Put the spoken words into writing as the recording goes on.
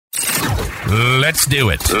Let's do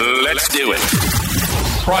it. Let's do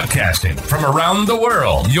it. Broadcasting from around the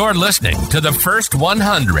world, you're listening to The First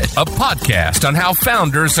 100, a podcast on how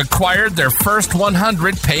founders acquired their first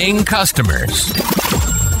 100 paying customers.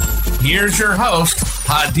 Here's your host,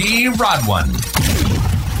 Hadi Radwan.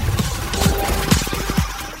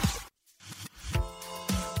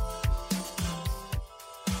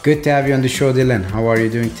 Good to have you on the show, Dylan. How are you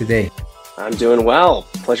doing today? I'm doing well.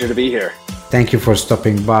 Pleasure to be here. Thank you for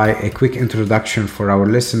stopping by. A quick introduction for our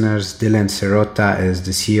listeners. Dylan Serota is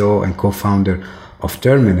the CEO and co-founder of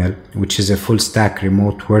Terminal, which is a full-stack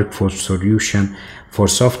remote workforce solution for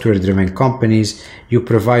software-driven companies. You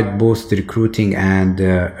provide both the recruiting and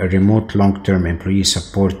a remote long-term employee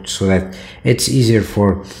support so that it's easier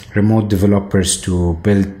for remote developers to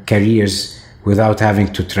build careers without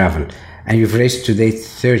having to travel. And you've raised to date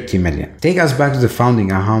 $30 million. Take us back to the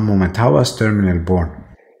founding aha moment. How was Terminal born?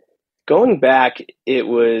 Going back, it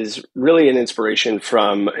was really an inspiration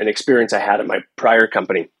from an experience I had at my prior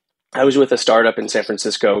company. I was with a startup in San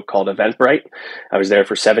Francisco called Eventbrite. I was there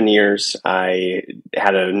for 7 years. I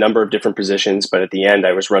had a number of different positions, but at the end,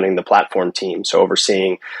 I was running the platform team, so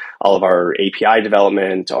overseeing all of our API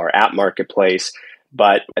development, our app marketplace.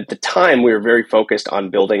 But at the time, we were very focused on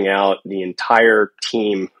building out the entire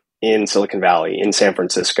team in Silicon Valley, in San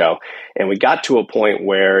Francisco. And we got to a point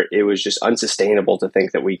where it was just unsustainable to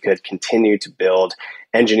think that we could continue to build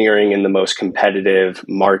engineering in the most competitive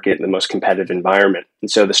market, in the most competitive environment.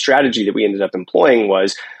 And so the strategy that we ended up employing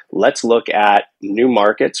was, let's look at new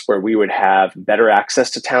markets where we would have better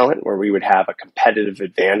access to talent, where we would have a competitive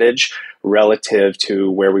advantage relative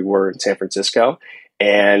to where we were in San Francisco.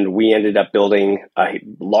 And we ended up building a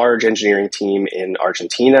large engineering team in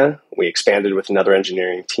Argentina. We expanded with another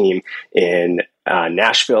engineering team in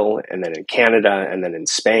Nashville, and then in Canada, and then in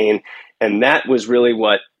Spain. And that was really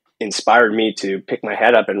what inspired me to pick my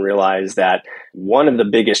head up and realize that one of the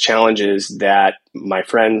biggest challenges that my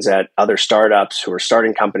friends at other startups who are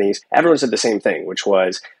starting companies, everyone said the same thing, which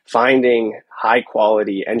was finding high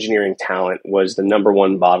quality engineering talent was the number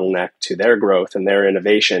one bottleneck to their growth and their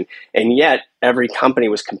innovation. And yet every company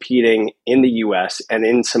was competing in the US and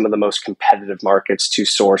in some of the most competitive markets to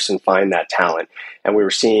source and find that talent. And we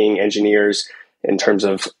were seeing engineers in terms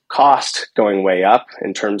of cost going way up,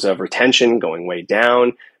 in terms of retention going way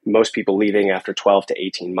down, most people leaving after 12 to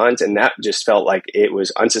 18 months. And that just felt like it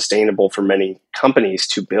was unsustainable for many companies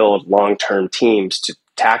to build long-term teams to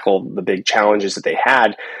tackle the big challenges that they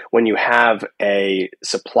had when you have a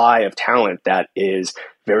supply of talent that is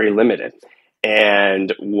very limited.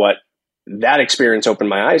 And what that experience opened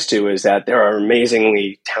my eyes to is that there are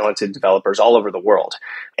amazingly talented developers all over the world.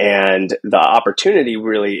 And the opportunity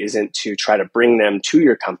really isn't to try to bring them to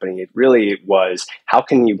your company. It really was, how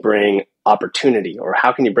can you bring opportunity, or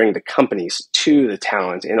how can you bring the companies to the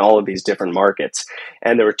talent in all of these different markets?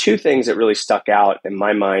 And there were two things that really stuck out in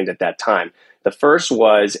my mind at that time. The first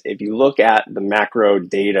was, if you look at the macro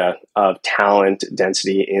data of talent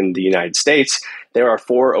density in the United States, there are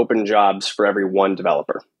 4 open jobs for every 1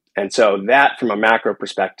 developer. And so that, from a macro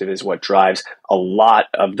perspective, is what drives a lot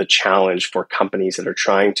of the challenge for companies that are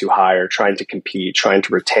trying to hire, trying to compete, trying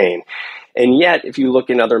to retain. And yet, if you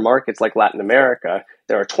look in other markets like Latin America,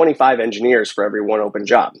 there are 25 engineers for every 1 open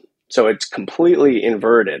job. So it's completely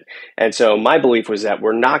inverted. And so my belief was that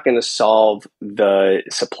we're not going to solve the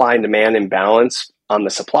supply and demand imbalance on the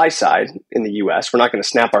supply side in the US. We're not going to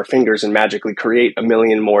snap our fingers and magically create 1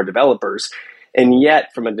 million more developers. And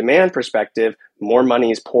yet, from a demand perspective, more money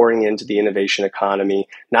is pouring into the innovation economy,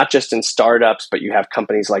 not just in startups, but you have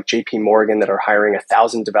companies like JP Morgan that are hiring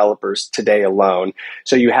 1,000 developers today alone.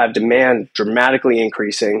 So you have demand dramatically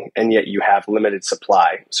increasing, and yet you have limited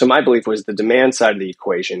supply. So my belief was the demand side of the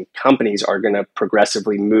equation, companies are going to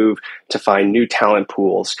progressively move to find new talent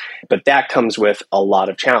pools. But that comes with a lot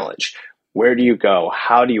of challenge. Where do you go?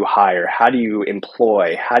 How do you hire? How do you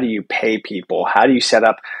employ? How do you pay people? How do you set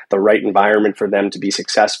up the right environment for them to be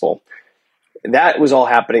successful? That was all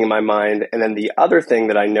happening in my mind. And then the other thing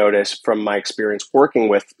that I noticed from my experience working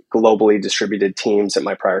with globally distributed teams at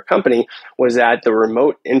my prior company was that the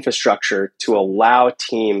remote infrastructure to allow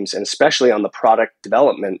teams, and especially on the product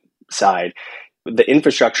development side, the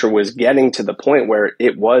infrastructure was getting to the point where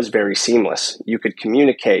it was very seamless. You could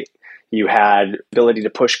communicate. You had ability to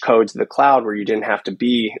push code to the cloud where you didn't have to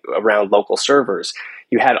be around local servers.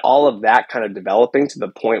 You had all of that kind of developing to the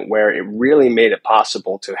point where it really made it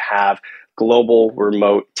possible to have global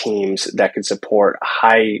remote teams that could support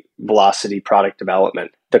high velocity product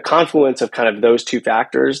development. The confluence of kind of those two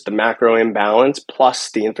factors, the macro imbalance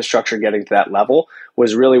plus the infrastructure getting to that level,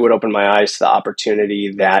 was really what opened my eyes to the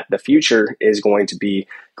opportunity that the future is going to be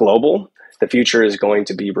global. The future is going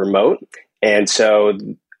to be remote. And so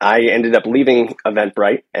I ended up leaving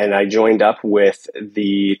Eventbrite and I joined up with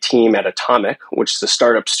the team at Atomic, which is a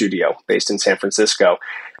startup studio based in San Francisco.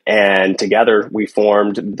 And together we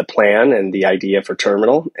formed the plan and the idea for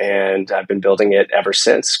Terminal. And I've been building it ever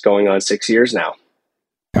since, going on 6 years now.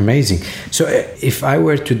 Amazing. So if I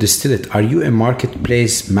were to distill it, are you a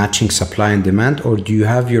marketplace matching supply and demand, or do you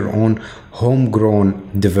have your own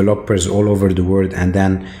homegrown developers all over the world and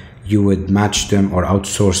then you would match them or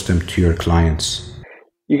outsource them to your clients?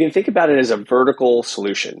 You can think about it as a vertical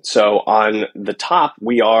solution. So on the top,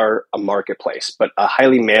 we are a marketplace, but a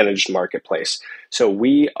highly managed marketplace. So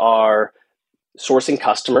we are sourcing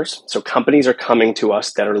customers. So companies are coming to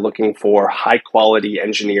us that are looking for high quality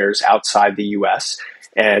engineers outside the US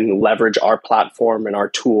and leverage our platform and our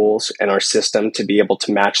tools and our system to be able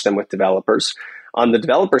to match them with developers. On the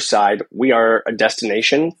developer side, we are a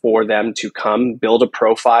destination for them to come build a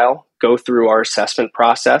profile, go through our assessment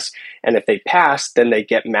process, and if they pass, then they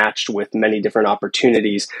get matched with many different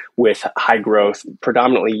opportunities with high growth,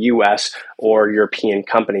 predominantly US or European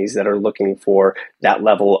companies that are looking for that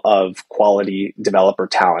level of quality developer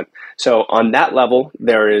talent. So on that level,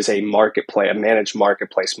 there is a marketplace, a managed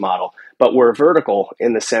marketplace model, but we're vertical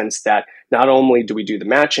in the sense that not only do we do the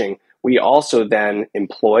matching, we also then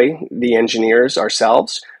employ the engineers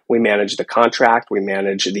ourselves. We manage the contract, we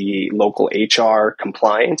manage the local HR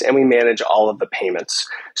compliance, and we manage all of the payments.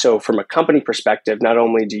 So from a company perspective, not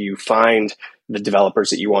only do you find the developers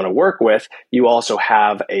that you want to work with, you also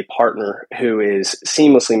have a partner who is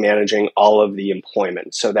seamlessly managing all of the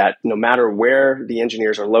employment so that no matter where the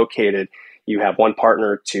engineers are located, you have one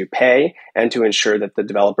partner to pay and to ensure that the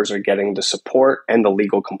developers are getting the support and the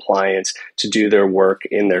legal compliance to do their work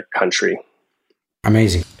in their country.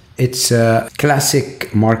 Amazing. It's a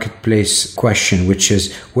classic marketplace question, which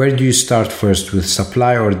is, where do you start first, with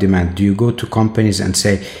supply or demand? Do you go to companies and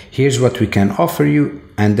say, here's what we can offer you,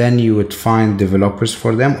 and then you would find developers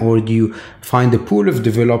for them? Or do you find a pool of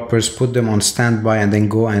developers, put them on standby, and then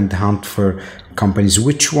go and hunt for companies?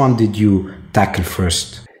 Which one did you tackle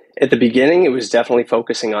first? At the beginning, it was definitely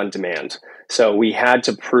focusing on demand. So we had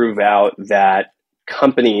to prove out that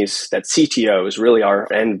companies, that CTOs, really our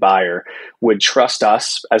end buyer, would trust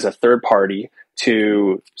us as a third party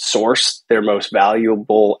to source their most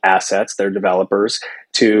valuable assets, their developers,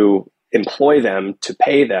 to employ them, to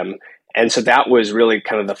pay them. And so that was really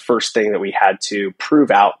kind of the first thing that we had to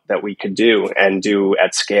prove out that we could do and do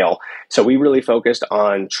at scale. So we really focused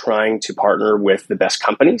on trying to partner with the best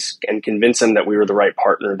companies and convince them that we were the right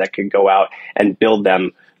partner that could go out and build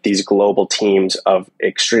them these global teams of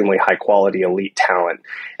extremely high quality elite talent.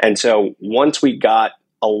 And so once we got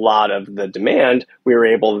a lot of the demand, we were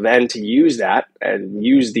able then to use that and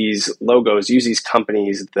use these logos, use these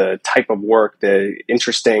companies, the type of work, the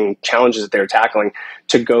interesting challenges that they're tackling,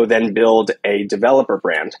 to go then build a developer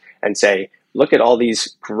brand and say, look at all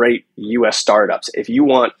these great US startups. If you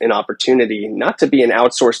want an opportunity not to be an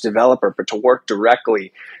outsourced developer, but to work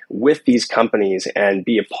directly with these companies and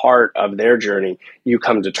be a part of their journey, you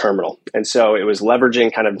come to Terminal. And so it was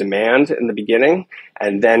leveraging kind of demand in the beginning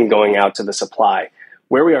and then going out to the supply.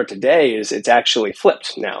 Where we are today is it's actually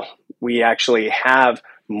flipped now. We actually have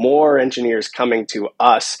more engineers coming to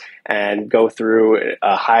us and go through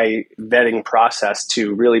a high vetting process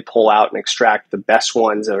to really pull out and extract the best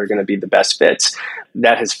ones that are going to be the best fits.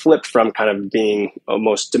 That has flipped from kind of being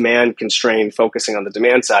almost demand constrained, focusing on the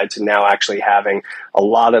demand side, to now actually having a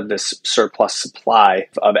lot of this surplus supply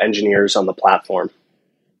of engineers on the platform.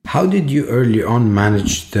 How did you early on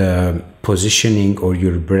manage the positioning or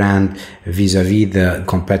your brand vis-a-vis the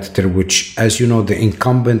competitor, which, as you know, the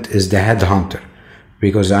incumbent is the headhunter?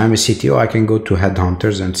 Because I'm a CTO, I can go to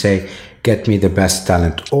headhunters and say, get me the best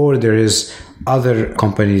talent. Or there is other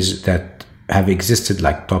companies that have existed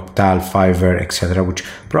like TopTal, Fiverr, etc., which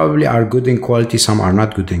probably are good in quality, some are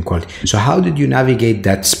not good in quality. So how did you navigate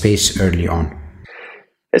that space early on?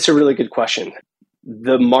 It's a really good question.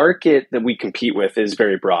 The market that we compete with is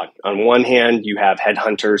very broad. On one hand, you have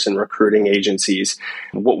headhunters and recruiting agencies.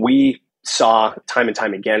 What we saw time and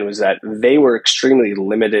time again was that they were extremely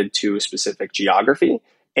limited to a specific geography,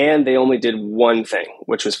 and they only did one thing,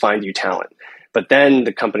 which was find you talent. But then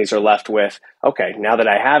the companies are left with, okay, now that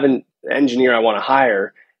I have an engineer I want to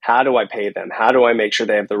hire, how do I pay them? How do I make sure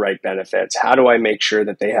they have the right benefits? How do I make sure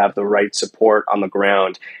that they have the right support on the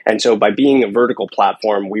ground? And so by being a vertical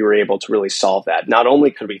platform, we were able to really solve that. Not only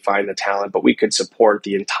could we find the talent, but we could support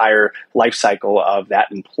the entire life cycle of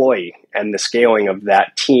that employee and the scaling of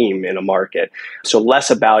that team in a market. So less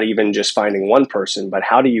about even just finding one person, but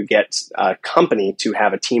how do you get a company to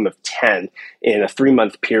have a team of 10 in a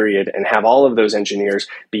 3-month period and have all of those engineers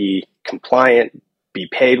be compliant, be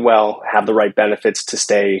paid well, have the right benefits to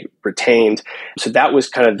stay retained. So that was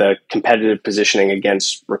kind of the competitive positioning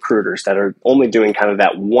against recruiters that are only doing kind of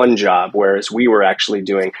that one job, whereas we were actually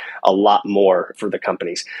doing a lot more for the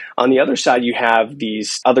companies. On the other side, you have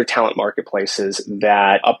these other talent marketplaces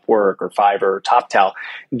that Upwork or Fiverr or TopTal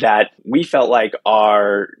that we felt like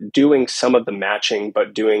are doing some of the matching,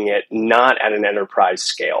 but doing it not at an enterprise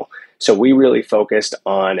scale. So we really focused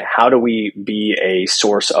on how do we be a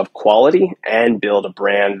source of quality and build a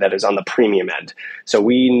brand that is on the premium end. So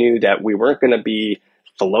we knew that we weren't going to be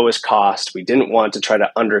the lowest cost. We didn't want to try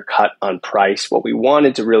to undercut on price. What we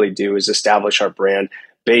wanted to really do is establish our brand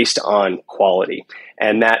based on quality.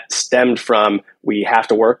 And that stemmed from we have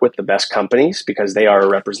to work with the best companies because they are a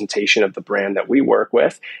representation of the brand that we work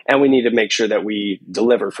with. And we need to make sure that we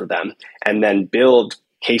deliver for them and then build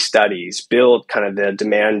case studies, build kind of the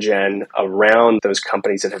demand gen around those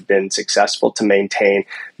companies that have been successful to maintain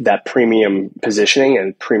that premium positioning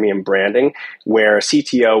and premium branding where a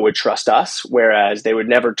CTO would trust us, whereas they would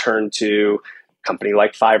never turn to a company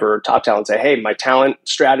like Fiverr or TopTal and say, hey, my talent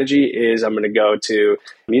strategy is I'm going to go to,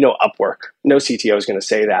 Upwork. No CTO is going to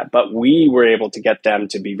say that. But we were able to get them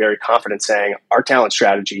to be very confident saying our talent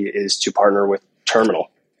strategy is to partner with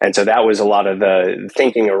Terminal. And so that was a lot of the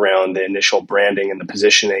thinking around the initial branding and the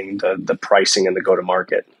positioning, the pricing and the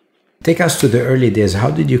go-to-market. Take us to the early days. How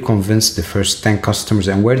did you convince the first 10 customers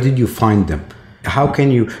and where did you find them? How can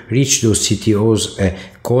you reach those CTOs?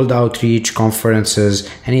 Cold outreach, conferences,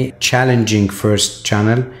 any challenging first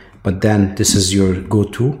channel, but then this is your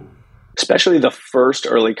go-to? Especially the first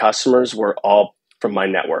early customers were all from my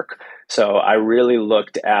network. So I really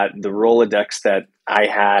looked at the Rolodex that I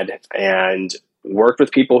had and worked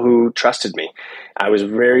with people who trusted me. I was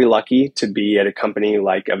very lucky to be at a company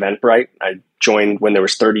like Eventbrite. I joined when there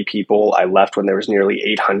was 30 people. I left when there was nearly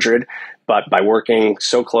 800. But by working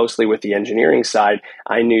so closely with the engineering side,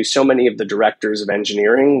 I knew so many of the directors of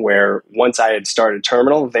engineering where once I had started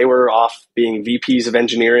Terminal, they were off being VPs of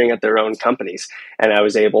engineering at their own companies. And I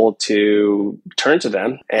was able to turn to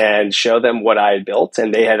them and show them what I had built.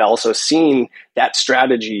 And they had also seen that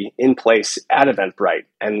strategy in place at Eventbrite.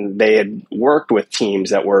 And they had worked with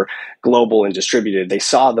teams that were global and distributed. They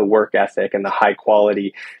saw the work ethic and the high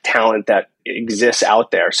quality talent that exists out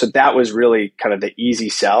there. So that was really kind of the easy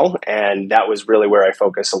sell. And that was really where I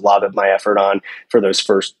focused a lot of my effort on for those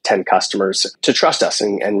first 10 customers to trust us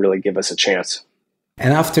and really give us a chance.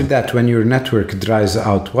 And after that, when your network dries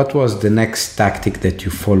out, what was the next tactic that you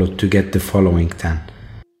followed to get the following 10?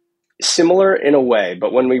 Similar in a way,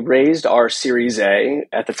 but when we raised our Series A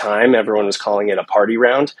at the time, everyone was calling it a party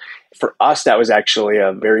round. For us, that was actually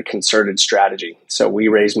a very concerted strategy. So we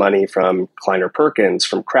raised money from Kleiner Perkins,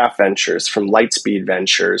 from Craft Ventures, from Lightspeed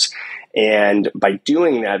Ventures. And by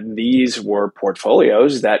doing that, these were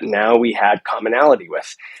portfolios that now we had commonality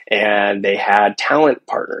with. And they had talent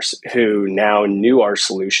partners who now knew our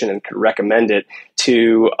solution and could recommend it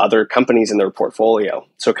to other companies in their portfolio.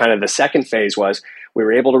 So kind of the second phase was we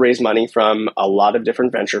were able to raise money from a lot of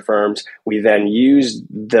different venture firms. We then used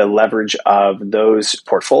the leverage of those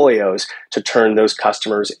portfolios to turn those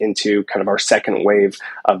customers into kind of our second wave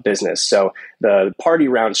of business. So the party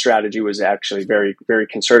round strategy was actually very, very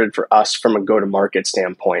concerted for us from a go-to-market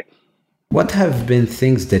standpoint. What have been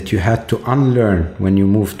things that you had to unlearn when you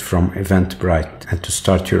moved from Eventbrite and to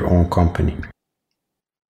start your own company?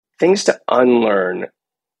 Things to unlearn.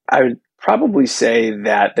 I would probably say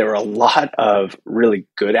that there were a lot of really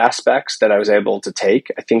good aspects that I was able to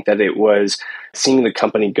take. I think that it was seeing the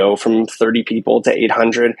company go from 30 people to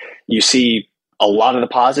 800. You see a lot of the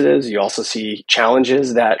positives. You also see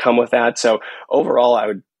challenges that come with that. So overall, I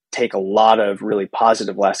would take a lot of really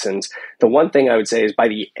positive lessons. The one thing I would say is by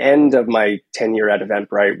the end of my tenure at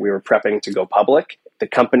Eventbrite, we were prepping to go public. The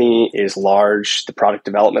company is large. The product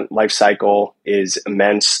development lifecycle is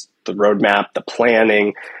immense. The roadmap, the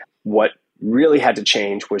planning. What really had to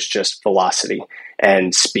change was just velocity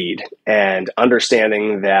and speed and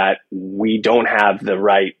understanding that we don't have the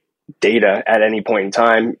right data at any point in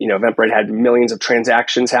time. Eventbrite had millions of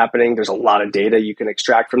transactions happening. There's a lot of data you can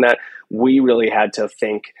extract from that. We really had to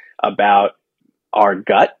think about our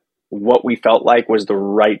gut, what we felt like was the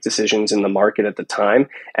right decisions in the market at the time,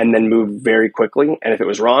 and then move very quickly. And if it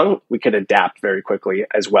was wrong, we could adapt very quickly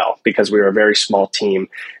as well, because we were a very small team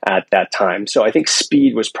at that time. So I think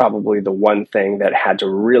speed was probably the one thing that had to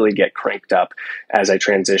really get cranked up as I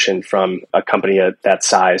transitioned from a company at that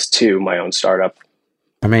size to my own startup.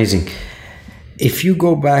 Amazing. If you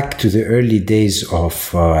go back to the early days of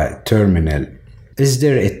Terminal, is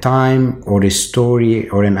there a time or a story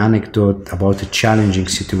or an anecdote about a challenging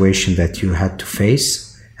situation that you had to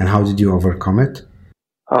face, and how did you overcome it?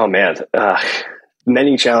 Oh man,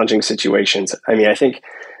 many challenging situations. I mean, I think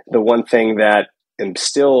the one thing that I'm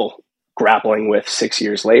still grappling with 6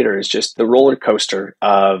 years later is just the roller coaster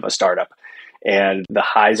of a startup and the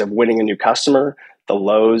highs of winning a new customer, the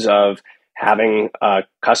lows of having a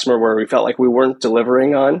customer where we felt like we weren't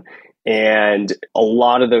delivering on. And a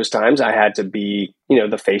lot of those times I had to be,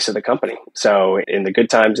 the face of the company. So in the good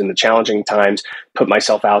times and the challenging times, put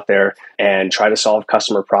myself out there and try to solve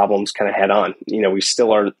customer problems kind of head on. We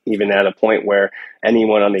still aren't even at a point where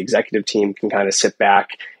anyone on the executive team can kind of sit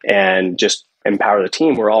back and just empower the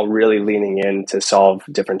team. We're all really leaning in to solve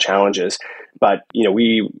different challenges. But,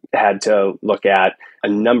 we had to look at a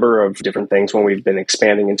number of different things when we've been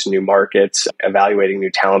expanding into new markets, evaluating new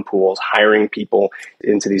talent pools, hiring people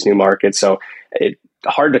into these new markets. So it's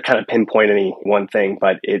hard to kind of pinpoint any one thing,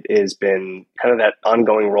 but it has been kind of that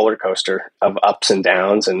ongoing roller coaster of ups and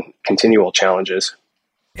downs and continual challenges.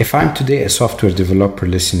 If I'm today a software developer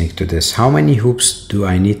listening to this, how many hoops do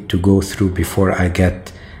I need to go through before I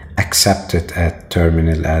get accepted at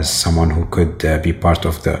Terminal as someone who could be part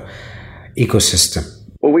of the ecosystem?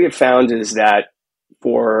 What we have found is that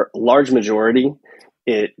for a large majority,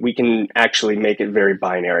 we can actually make it very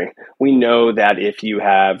binary. We know that if you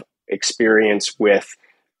have experience with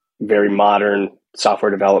very modern software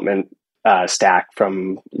development stack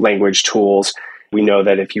from language tools, we know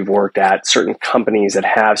that if you've worked at certain companies that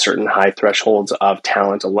have certain high thresholds of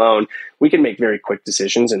talent alone, we can make very quick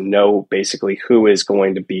decisions and know basically who is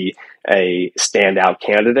going to be a standout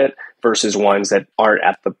candidate versus ones that aren't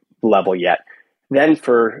at the level yet. Then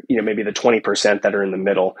for maybe the 20% that are in the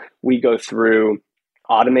middle, we go through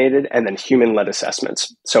automated and then human-led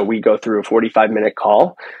assessments. So we go through a 45-minute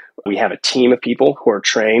call. We have a team of people who are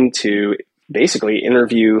trained to basically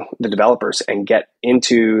interview the developers and get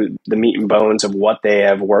into the meat and bones of what they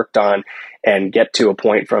have worked on and get to a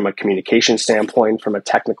point from a communication standpoint, from a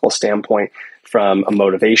technical standpoint, from a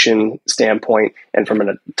motivation standpoint, and from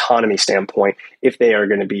an autonomy standpoint, if they are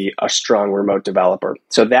going to be a strong remote developer.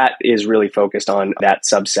 So that is really focused on that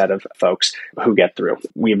subset of folks who get through.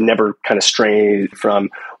 We've never kind of strayed from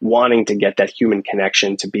wanting to get that human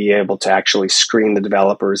connection to be able to actually screen the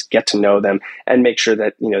developers, get to know them, and make sure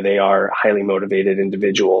that they are highly motivated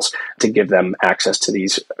individuals to give them access to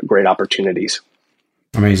these great opportunities.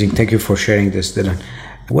 Amazing. Thank you for sharing this, Dylan.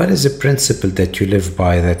 What is a principle that you live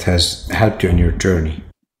by that has helped you in your journey?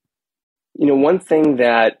 One thing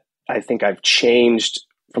that I think I've changed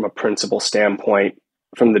from a principle standpoint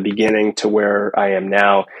from the beginning to where I am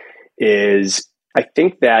now is I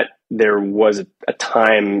think that there was a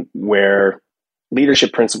time where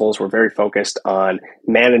leadership principles were very focused on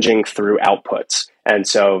managing through outputs. And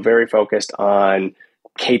so very focused on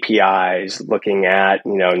KPIs, looking at,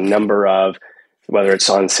 number of, whether it's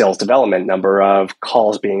on sales development, number of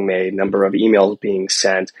calls being made, number of emails being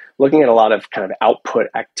sent, looking at a lot of kind of output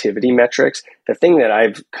activity metrics. The thing that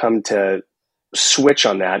I've come to switch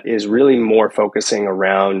on that is really more focusing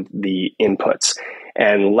around the inputs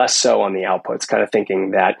and less so on the outputs, kind of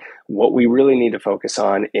thinking that what we really need to focus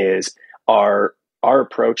on is our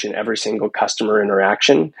approach in every single customer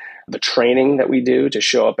interaction, the training that we do to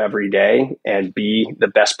show up every day and be the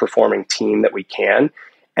best performing team that we can,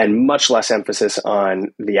 and much less emphasis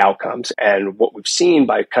on the outcomes. And what we've seen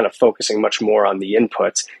by kind of focusing much more on the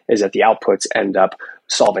inputs is that the outputs end up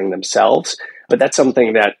solving themselves. But that's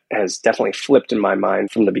something that has definitely flipped in my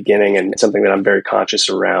mind from the beginning and something that I'm very conscious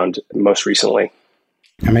around most recently.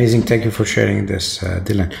 Amazing. Thank you for sharing this,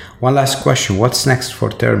 Dylan. One last question. What's next for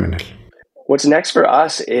Terminal? What's next for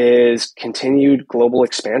us is continued global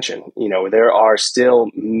expansion. There are still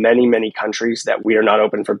many, many countries that we are not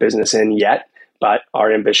open for business in yet. But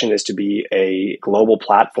our ambition is to be a global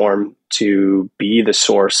platform to be the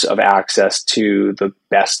source of access to the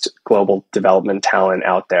best global development talent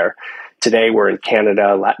out there. Today, we're in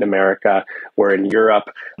Canada, Latin America, we're in Europe,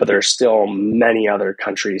 but there are still many other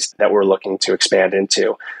countries that we're looking to expand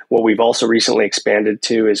into. What we've also recently expanded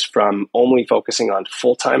to is from only focusing on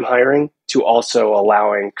full-time hiring to also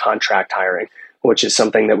allowing contract hiring, which is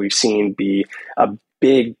something that we've seen be a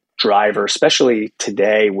big driver, especially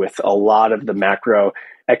today with a lot of the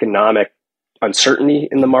macroeconomic uncertainty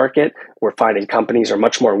in the market. We're finding companies are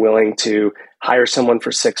much more willing to hire someone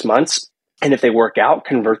for 6 months, and if they work out,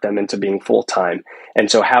 convert them into being full-time. And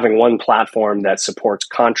so having one platform that supports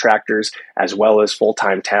contractors as well as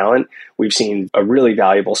full-time talent, we've seen a really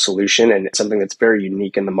valuable solution, and it's something that's very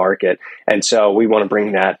unique in the market. And so we want to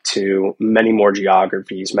bring that to many more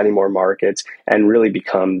geographies, many more markets, and really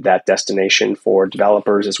become that destination for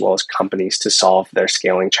developers as well as companies to solve their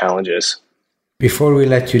scaling challenges. Before we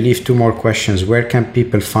let you leave, 2 more questions. Where can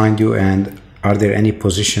people find you, and are there any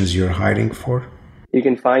positions you're hiring for? You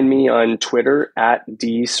can find me on Twitter at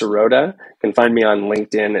dserota. You can find me on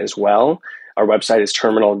LinkedIn as well. Our website is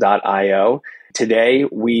terminal.io. Today,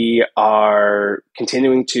 we are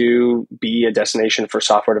continuing to be a destination for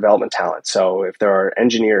software development talent. So if there are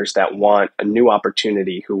engineers that want a new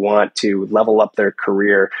opportunity, who want to level up their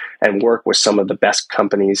career and work with some of the best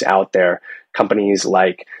companies out there, companies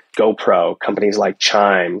like GoPro, companies like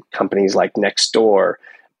Chime, companies like Nextdoor,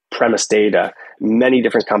 Premise Data, many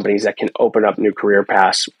different companies that can open up new career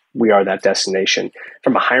paths, we are that destination.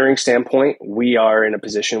 From a hiring standpoint, we are in a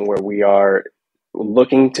position where we are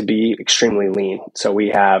looking to be extremely lean. So we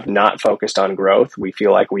have not focused on growth. We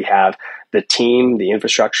feel like we have the team, the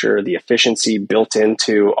infrastructure, the efficiency built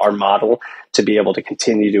into our model to be able to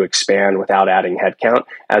continue to expand without adding headcount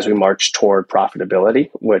as we march toward profitability,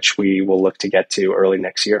 which we will look to get to early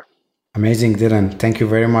next year. Amazing, Dylan. Thank you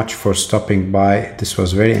very much for stopping by. This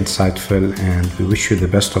was very insightful, and we wish you the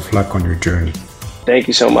best of luck on your journey. Thank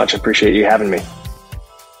you so much. I appreciate you having me.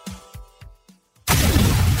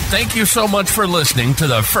 Thank you so much for listening to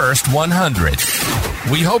the First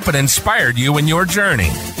 100. We hope it inspired you in your journey.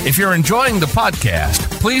 If you're enjoying the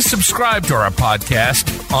podcast, please subscribe to our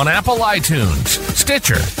podcast on Apple iTunes,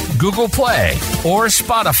 Stitcher, Google Play, or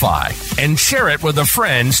Spotify, and share it with a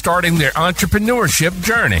friend starting their entrepreneurship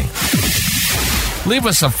journey. Leave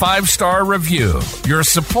us a 5-star review. Your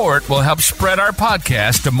support will help spread our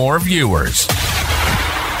podcast to more viewers.